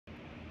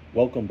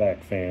Welcome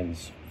back,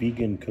 fans.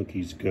 Vegan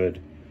Cookies Good,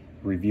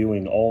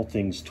 reviewing all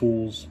things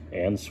tools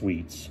and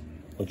sweets.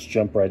 Let's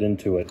jump right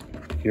into it.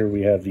 Here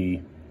we have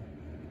the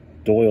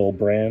Doyle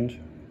brand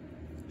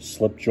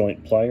slip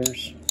joint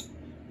pliers,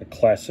 a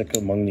classic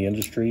among the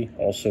industry,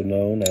 also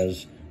known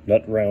as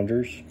nut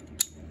rounders.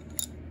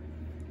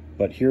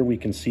 But here we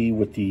can see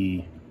with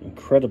the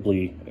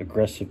incredibly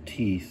aggressive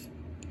teeth,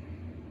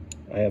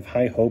 I have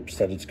high hopes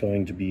that it's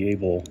going to be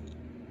able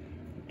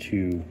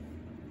to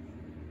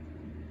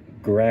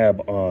grab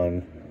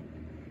on,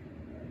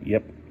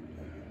 yep,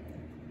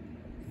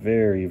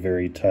 very,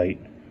 very tight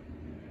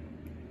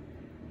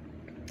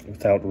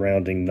without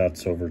rounding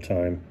nuts over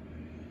time.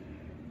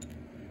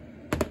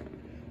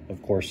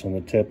 Of course, on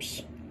the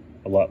tips,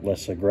 a lot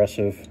less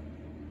aggressive.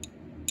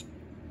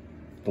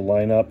 The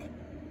lineup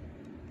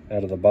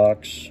out of the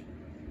box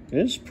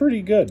is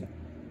pretty good.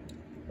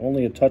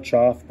 Only a touch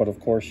off, but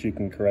of course you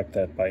can correct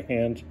that by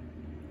hand.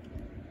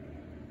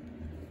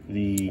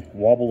 The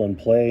wobble and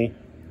play,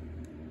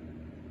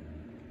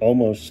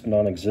 almost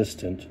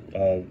non-existent.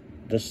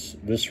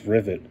 This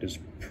rivet is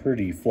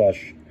pretty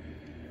flush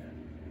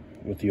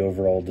with the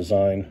overall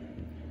design.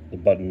 The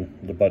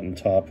button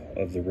top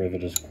of the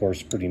rivet is, of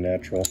course, pretty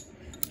natural,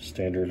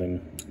 standard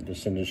in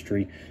this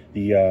industry.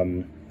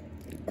 The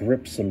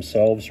grips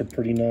themselves are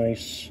pretty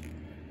nice.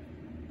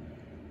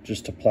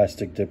 Just a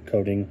plastic dip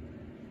coating,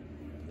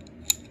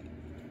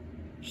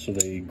 so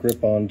they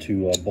grip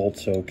onto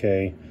bolts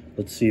okay.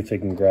 Let's see if they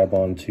can grab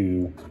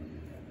onto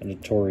a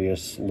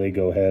notorious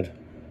Lego head.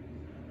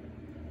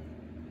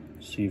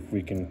 See if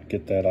we can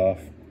get that off.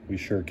 We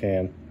sure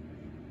can.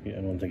 Yeah,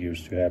 I don't think he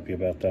was too happy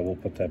about that. We'll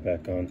put that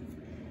back on.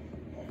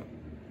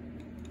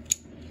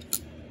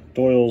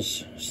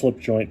 Doyle's slip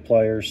joint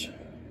pliers.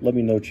 Let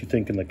me know what you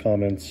think in the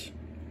comments.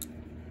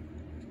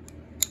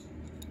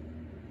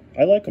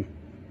 I like them.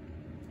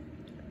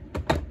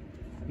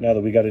 Now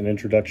that we got an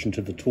introduction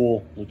to the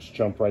tool, let's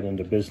jump right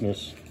into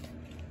business.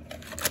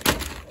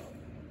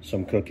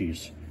 Some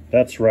cookies.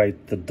 That's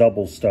right, the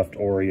double stuffed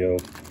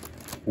Oreo.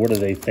 What are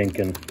they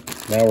thinking?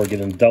 Now we're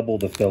getting double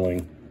the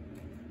filling.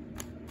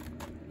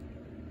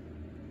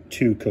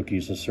 2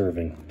 cookies a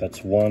serving.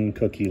 That's 1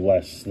 cookie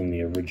less than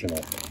the original.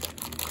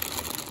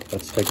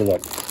 Let's take a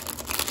look.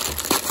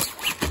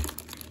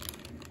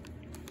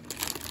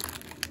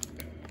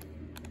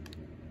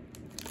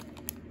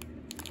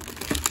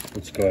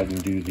 Let's go ahead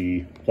and do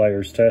the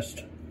pliers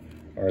test.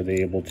 Are they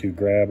able to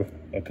grab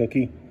a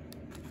cookie?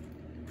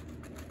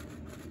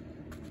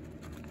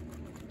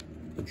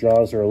 The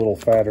jaws are a little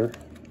fatter.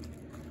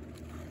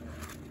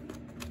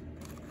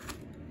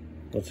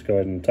 Let's go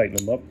ahead and tighten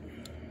them up.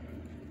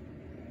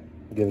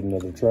 Give it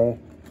another try.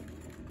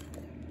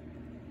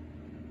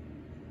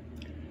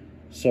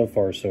 So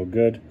far, so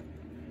good.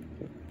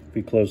 If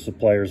we close the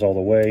pliers all the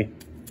way,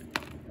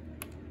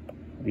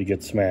 we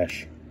get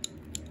smash.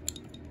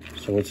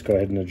 So let's go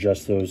ahead and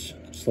adjust those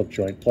slip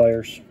joint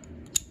pliers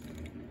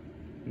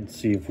and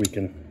see if we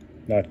can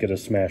not get a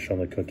smash on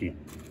the cookie.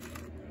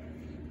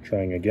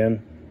 Trying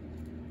again.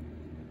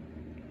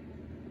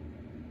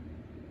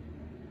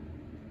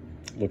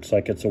 Looks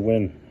like it's a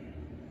win.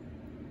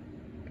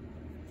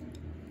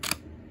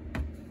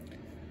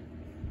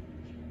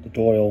 The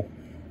Doyle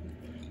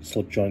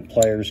slip joint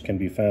pliers can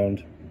be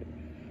found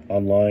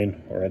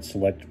online or at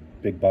select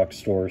big box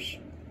stores.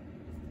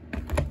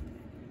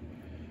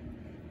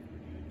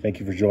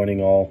 Thank you for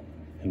joining all,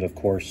 and of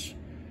course,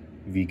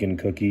 vegan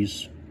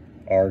cookies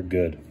are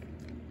good.